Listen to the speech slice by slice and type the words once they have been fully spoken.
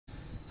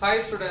Hi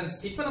students,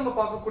 இப்போ நம்ம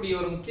பார்க்கக்கூடிய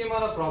ஒரு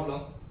முக்கியமான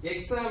ப்ராப்ளம்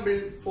எக்ஸாம்பிள்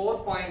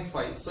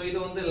 4.5. சோ இது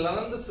வந்து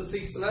 11th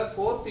physicsல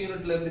 4th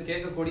யூனிட்ல இருந்து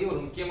கேட்கக்கூடிய ஒரு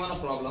முக்கியமான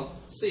problem.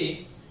 See,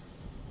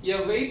 a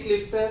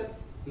weightlifter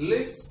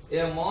lifts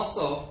a mass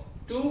of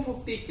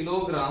 250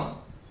 kg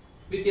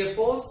with a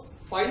force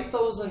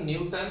 5000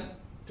 Newton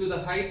to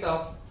the height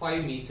of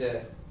 5 meter.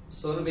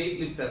 So ஒரு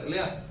weightlifter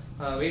இல்லையா,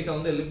 weight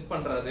வந்து lift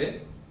பண்றாரு.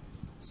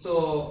 So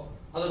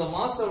அதோட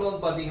மாஸ் எவ்வளவு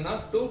பாத்தீங்கன்னா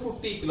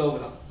 250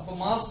 kg. அப்ப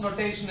மாஸ்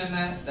நோட்டேஷன் என்ன?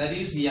 that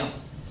is m.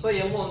 so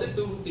m வந்து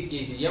 250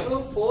 kg.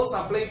 எவ்வளவு ஃபோர்ஸ்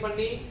அப்ளை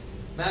பண்ணி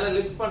மேல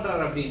லிஃப்ட்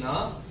பண்றாரு அப்படினா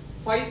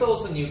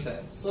 5000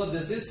 Newton. so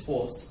this is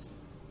force.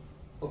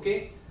 okay,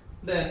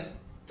 then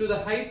to the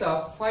height of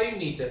 5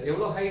 meter.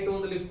 எவ்வளவு ஹைட்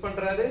வந்து லிஃப்ட்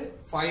பண்றாரு?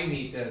 5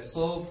 meter.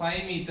 so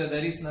 5 meter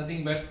that is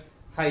nothing but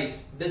height,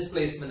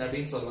 displacement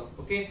அப்படினு சொல்லலாம்.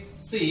 okay,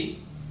 see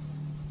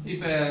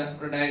இப்ப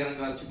ஒரு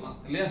டயகிராம் வச்சுக்கலாம்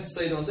இல்லையா? so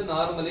இது வந்து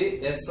நார்மலி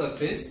எர்த்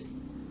சர்ஃபேஸ்.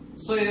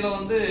 சோ இதுல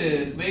வந்து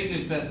வெயிட்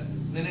லிஃப்டர்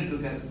நின்னுட்டு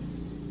இருக்காரு,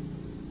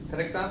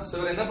 கரெக்ட்டா? சோ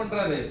இவர் என்ன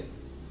பண்றாரு?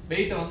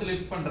 வெயிட்ட வந்து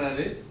லிஃப்ட்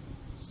பண்றாரு.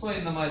 சோ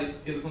இந்த மாதிரி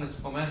இருக்குன்னு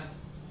வெச்சுப்போமே,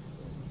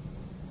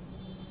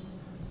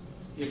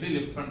 எப்படி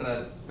லிஃப்ட்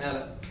பண்றாரு மேல.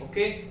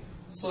 ஓகே,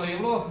 சோ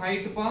எவ்வளவு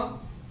ஹைட் பா?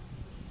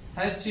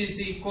 h is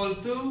equal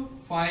to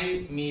 5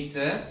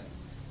 meter.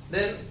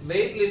 then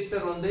weight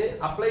lifter வந்து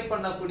அப்ளை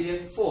பண்ணக்கூடிய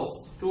force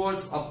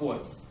towards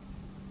upwards.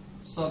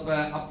 so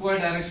upward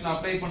direction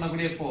apply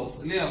பண்ணக்கூடிய force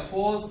இல்லையா?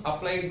 force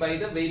applied by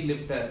the weight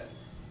lifter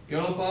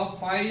எவ்வளவுப்பா?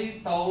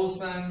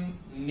 5000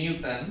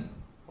 newton.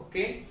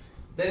 okay,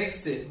 the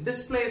next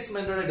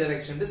displacement ஓட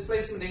direction.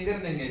 displacement எங்க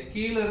இருந்து எங்க?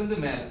 கீழ இருந்து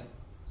மேல.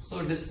 so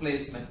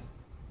displacement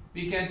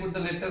we can put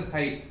the letter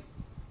height.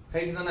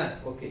 height தானே?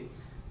 okay,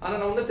 ஆனா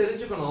நம்ம வந்து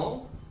தெரிஞ்சுக்கணும்,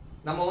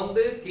 நம்ம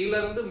வந்து கீழ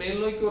இருந்து மேல்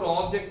நோக்கி ஒரு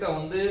ஆப்ஜெக்ட்ட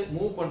வந்து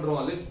மூவ் பண்றோம்,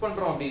 லிஃப்ட்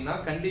பண்றோம் அப்படினா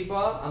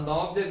கண்டிப்பா அந்த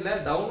ஆப்ஜெக்ட்ல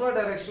டவுன்வர்ட்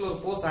டைரக்ஷன்ல ஒரு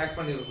force act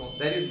பண்ணிருக்கும்.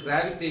 that is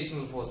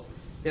gravitational force.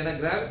 ஏனா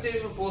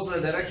gravitational force ஓட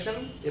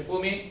டைரக்ஷன்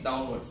எப்பவுமே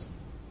downwards.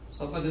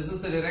 so this is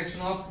the direction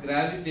of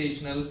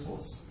gravitational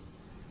force.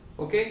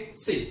 okay,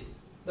 see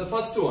the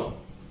first one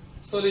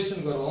solution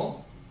கருவோம்.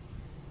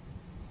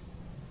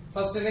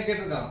 first என்ன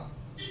கேட்டிருக்கான்?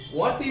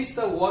 what is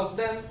the work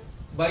done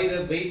by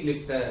the weight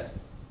lifter?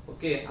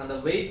 okay, அந்த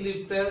weight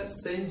lifter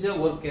செஞ்ச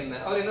work என்ன?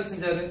 அவர் என்ன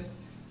செஞ்சாரு?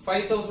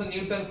 5000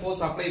 Newton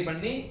force apply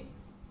பண்ணி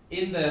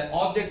இந்த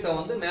ஆப்ஜெக்ட்ட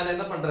வந்து மேல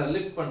என்ன பண்றாரு?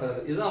 லிஃப்ட் பண்றாரு.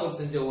 இதுதான் அவர்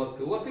செஞ்ச work.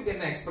 workக்கு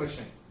என்ன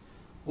expression?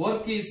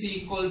 work is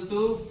equal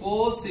to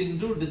force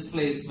into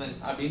displacement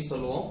அப்படினு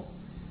சொல்லுவோம்.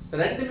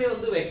 ரெண்டுமே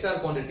வந்து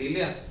வெக்டார் குவாண்டிட்டி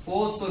இல்லையா?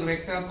 force ஒரு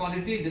vector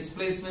quantity,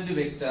 displacement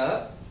vector.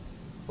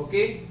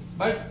 okay,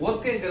 but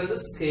workங்கிறது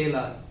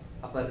scalar.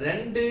 அப்ப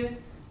ரெண்டு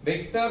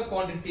வெக்டார்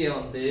குவாண்டிட்டியை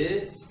வந்து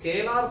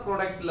ஸ்கேலார்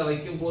ப்ராடக்ட்ல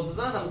வைக்கும் போது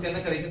தான் நமக்கு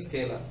என்ன கிடைக்கும்?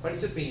 ஸ்கேலார்.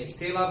 படிச்சிருப்பீங்க,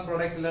 ஸ்கேலார்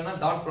ப்ராடக்ட் இல்லனா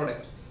டாட்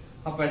ப்ராடக்ட்.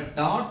 அப்ப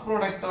dot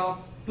product of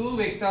two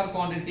vector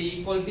quantity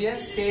equal to a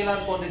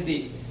scalar quantity.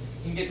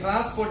 இங்க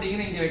கிராஸ்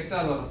போட்டீங்கன்னா இங்க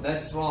வெக்டார் வரும்.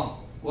 That's wrong.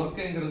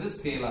 வொர்க்ங்கிறது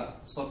ஸ்கேலார்.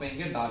 சோ அப்ப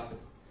இங்க டாட்.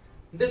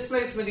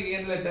 டிஸ்பிளேஸ்மென்ட்க்கு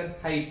என்ன லெட்டர்?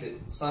 ஹைட்.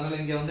 சோ அதனால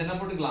இங்க வந்து என்ன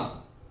போட்டுக்கலாம்?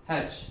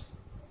 h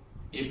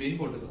இப்படின்னு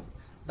போட்டுக்கலாம்.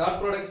 டாட்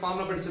ப்ராடக்ட்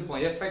ஃபார்முலா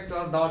படிச்சிருப்போம். f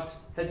vector dot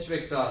h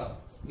vector.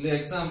 இல்ல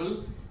example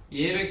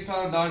a vector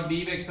dot b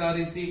vector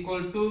is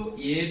equal to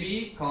ab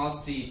cos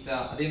theta.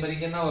 அதே மாதிரி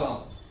இங்க என்ன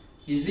வரும்?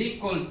 is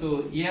equal to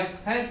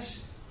fh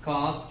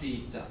cos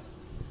theta.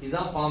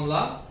 இதான்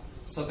ஃபார்முலா.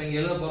 சோ இப்ப இங்க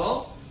எழுத போறோம்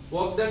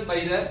work done by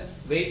the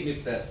weight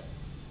lifter.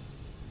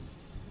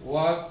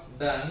 work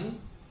done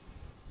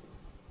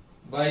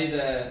by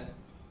the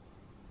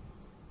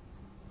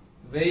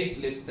weight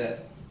lifter.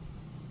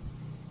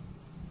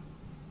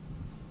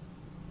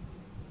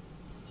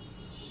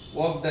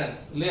 work done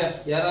இல்லையா?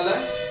 யாரால?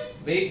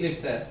 weight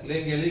lifter.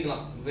 இங்க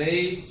எழுதிக்கலாம்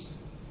weight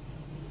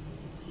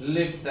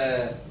lifter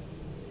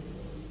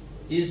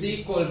is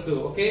equal to,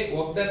 okay,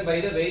 work done by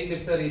the weight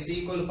lifter is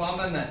equal to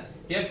formula என்ன?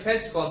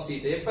 fh cos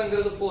theta. f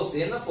ங்கிறது force.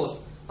 என்ன force?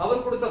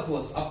 அவர் கொடுத்த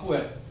force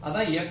upward.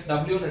 அதான் fw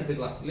ன்னு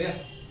எடுத்துக்கலாம் இல்லையா?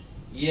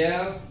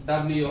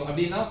 fw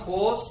அப்படினா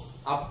force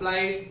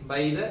applied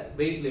by the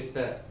weight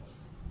lifter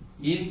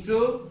into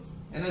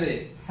என்னது?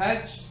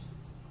 h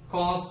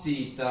cos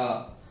theta.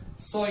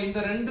 so இந்த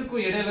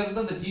ரெண்டுக்கும் இடையில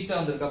இருந்து அந்த θ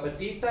வந்திருக்கு. அப்ப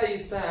θ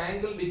is the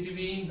angle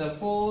between the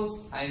force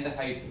and the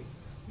height.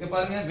 இங்க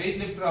பாருங்க, weight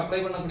lifter அப்ளை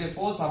பண்ணக்கூடிய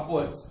force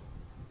upwards,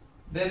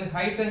 then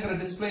height ங்கற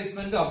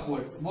displacement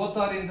upwards, both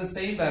are in the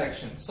same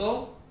direction. so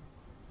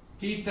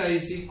θ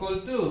is equal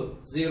to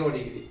 0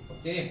 degree.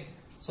 okay,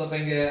 so அப்ப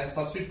இங்க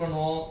substitute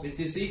பண்ணுவோம்,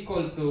 which is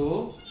equal to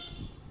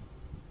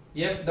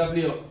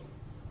fw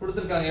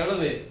கொடுத்திருக்காங்க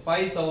எவ்வளவு?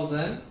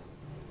 5000.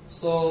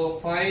 so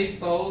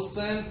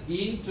 5000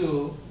 into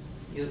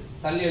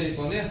தள்ளி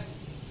எழுதிப்போம் இல்லையா?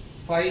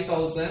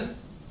 5000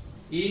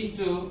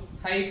 into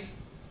height.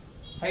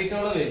 height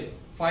எவ்வளவு?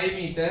 5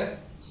 metre.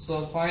 so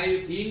 5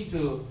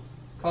 into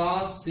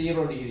cos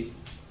 0 degree.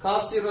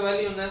 cos 0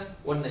 value என்ன?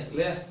 1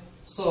 இல்லையா?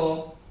 so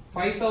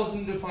 5000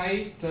 into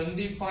 5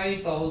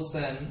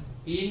 25000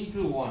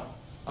 into 1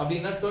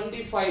 அப்படினா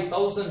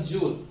 25000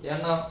 ஜூல்.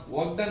 ஏன்னா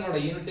work done ஓட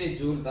யூனிட்டே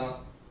ஜூல் தான்,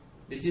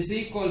 which is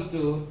equal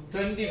to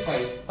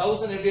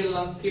 25,000 எப்படி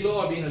எழுதலாம்? கிலோ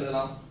அப்படினு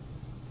எழுதலாம்.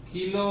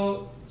 Kilo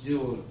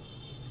joule.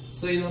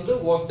 So இது வந்து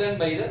work done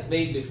by the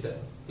weight lifter.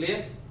 Clear?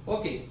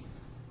 Okay.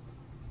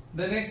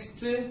 The next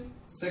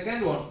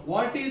second one,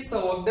 what is the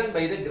work done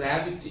by the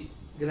gravity?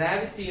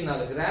 Gravity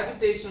நால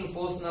gravitational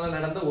force நால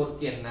நடந்த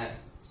work என்ன?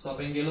 So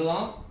அப்ப இங்க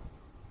எழுதலாம்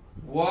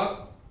work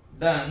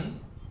done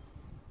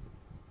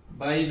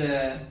by the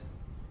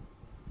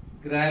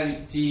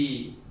gravity.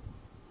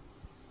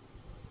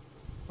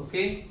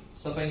 Okay,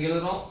 so அப்ப இங்க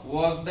எழுதுறோம்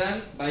work done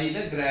by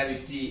the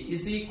gravity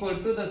is equal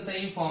to the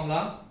same formula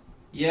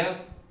F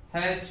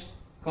H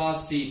cos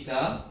theta.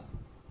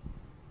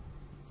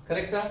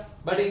 Correct?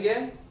 But இங்க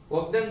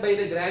work done by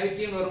the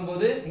gravity ன்னு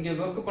வரும்போது இங்க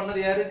work பண்ணது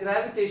யாரு?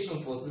 Gravitational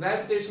force.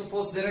 Gravitational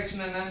force direction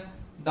என்ன?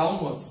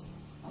 Downwards.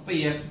 அப்ப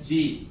Fg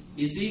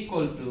is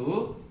equal to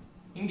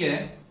இங்க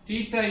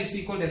theta is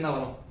equal to என்ன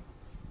வரும்?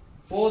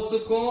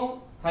 Forceக்கும்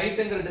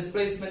heightங்கிற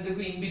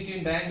displacementக்கும் in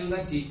between triangle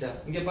தான் theta.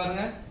 இங்க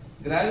பாருங்க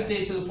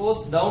gravitational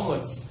force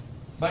downwards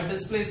but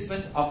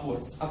displacement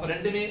upwards. அப்ப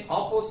ரெண்டுமே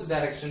opposite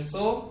direction.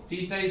 So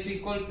theta is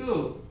equal to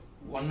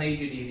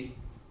 180 degree.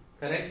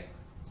 Correct?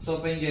 So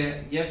அப்ப இங்க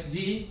Fg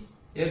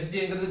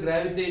என்கிறது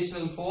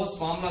gravitational force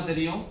formula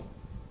தெரியும்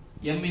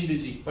m into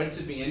g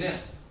படிச்சிருப்பீங்க இல்லையா?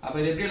 அப்ப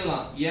இது எப்படி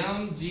எழுதலாம்?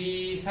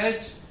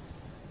 mgh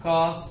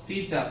cos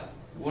theta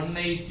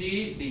 180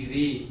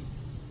 degree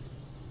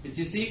which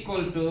is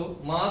equal to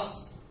mass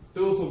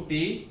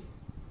 250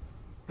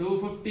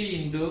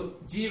 into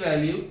g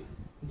value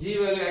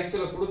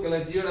actually கொடுக்கல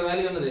g யோட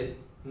வேல்யூ என்னது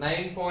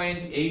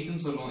 9.8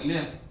 ன்னு சொல்றோம்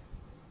இல்லையா?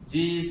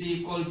 g is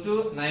equal to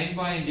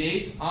 9.8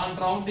 on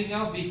rounding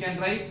off we can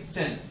write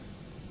 10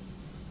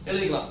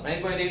 எழுதிக்கலாம்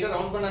 9.8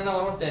 ரவுண்ட் பண்ணா என்ன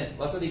வரும் 10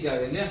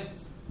 வசதிக்காக இல்லையா?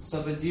 சோ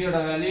அப்ப g யோட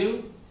வேல்யூ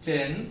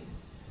 10.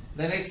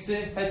 the next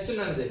h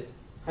என்னது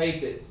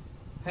height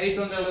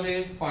வந்து எவ்வளவு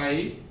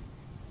 5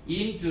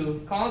 into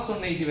cos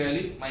 180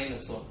 value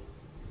 -1.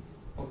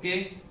 okay,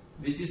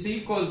 which is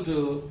equal to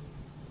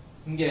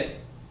இங்க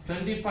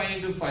 25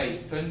 into 5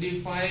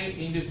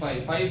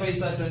 5 5s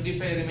are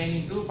 25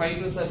 remaining 2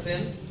 5 2s are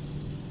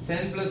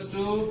 10 plus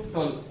 2 12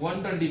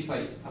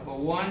 125 அப்ப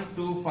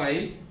 125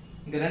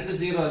 இங்க ரெண்டு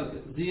 0 இருக்கு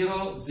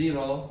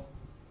 0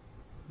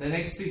 the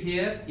next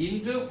here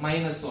into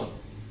 -1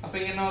 அப்ப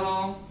இங்க என்ன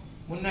வரும்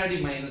முன்னாடி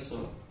மைனஸ்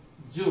வரும்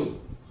ஜூல்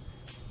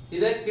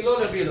இத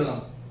கிலோல எப்படி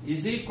எழுதலாம்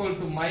is equal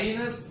to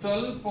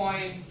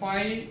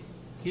 -12.5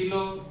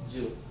 kilo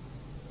joule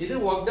இது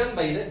work done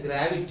by the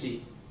gravity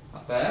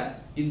அப்ப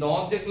இந்த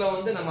ஆப்ஜெக்ட்ல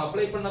வந்து நம்ம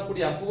அப்ளை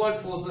பண்ணக்கூடிய upward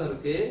force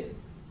இருக்கு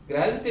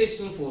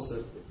gravitational force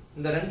இருக்கு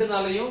இந்த ரெண்டு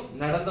நாளையும்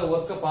நடந்த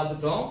வர்க்க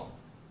பார்த்துட்டோம்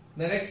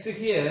the next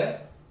here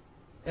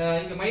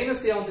இங்க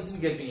மைனஸ் ஏன்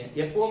வந்துச்சுன்னு கேட்பீங்க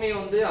எப்பவுமே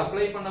வந்து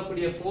அப்ளை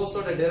பண்ணக்கூடிய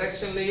ஃபோர்ஸோட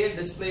டைரக்ஷன்லயே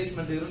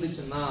டிஸ்பிளேஸ்மென்ட்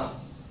இருந்துச்சுன்னா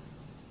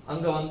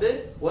அங்க வந்து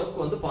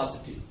வர்க் வந்து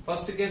பாசிட்டிவ்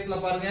ஃபர்ஸ்ட் கேஸ்ல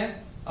பாருங்க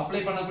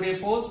அப்ளை பண்ணக்கூடிய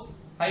ஃபோர்ஸ்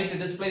ஹைட்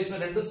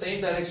டிஸ்பிளேஸ்மென்ட் ரெண்டும் same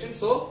direction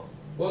so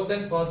work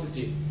ton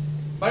positive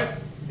but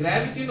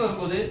gravity னு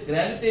வரும்போது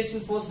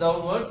gravitation force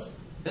downwards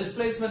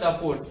displacement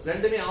upwards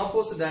ரெண்டுமே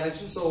opposite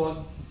direction so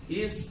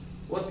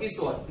work is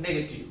what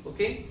negative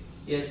okay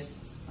yes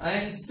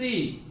and see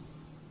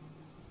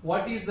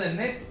what is the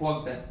net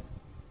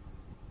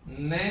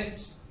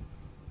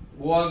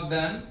work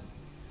done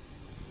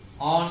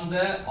on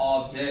the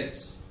object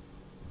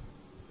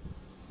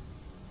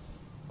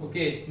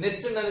okay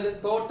net என்னது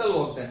total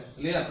work done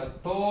இல்லையா அப்ப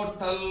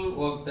total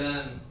work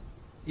done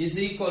is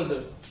equal to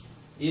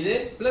இது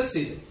plus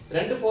இது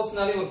ரெண்டு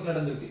ஃபோர்ஸ்னாலே work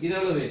நடந்திருக்கு இது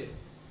எவ்வளவு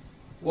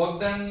work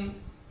done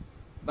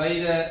by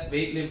the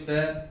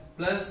weightlifter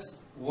plus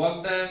work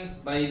done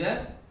by the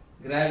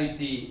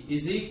gravity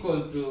is equal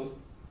to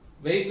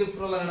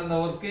weightlifter ல நடந்த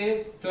work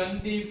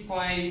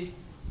 25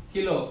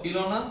 கிலோ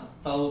கிலோனா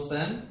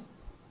 1000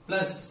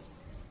 plus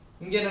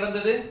இங்க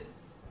நடந்தது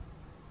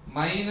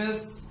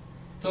minus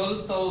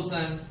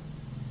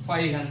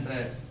 12500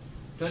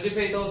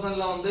 25000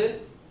 ல வந்து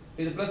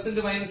இது plus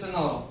into minus என்ன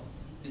வரும்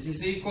which is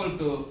equal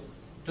to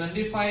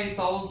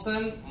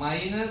 25000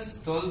 minus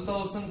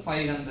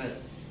 12500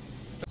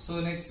 so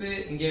next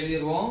இங்க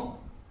எழுதிடுவோம்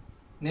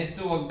net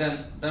work done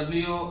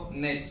w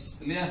net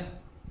இல்லையா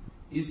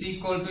is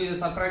equal to இத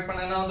சப்ட்ராக்ட்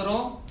பண்ணா என்ன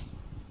வந்துரும்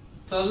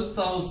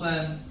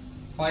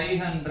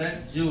 12500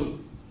 joule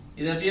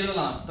இத எப்படி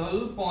எழுதலாம்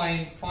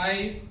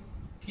 12.5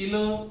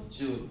 கிலோ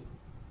ஜூல்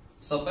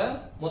சோ அப்ப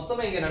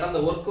மொத்தமா இங்க நடந்த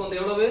வர்க் வந்து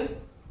எவ்வளவு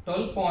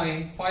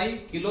 12.5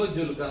 கிலோ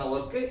ஜூலுக்கான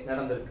வர்க்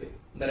நடந்திருக்கு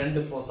இந்த ரெண்டு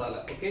ஃபோர்ஸால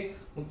ஓகே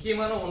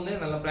முக்கியமான ஒண்ணு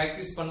நல்லா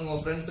பிராக்டீஸ் பண்ணுங்க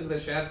உங்க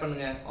ஃப்ரெண்ட்ஸ்க்கு ஷேர்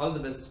பண்ணுங்க all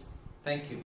the best thank you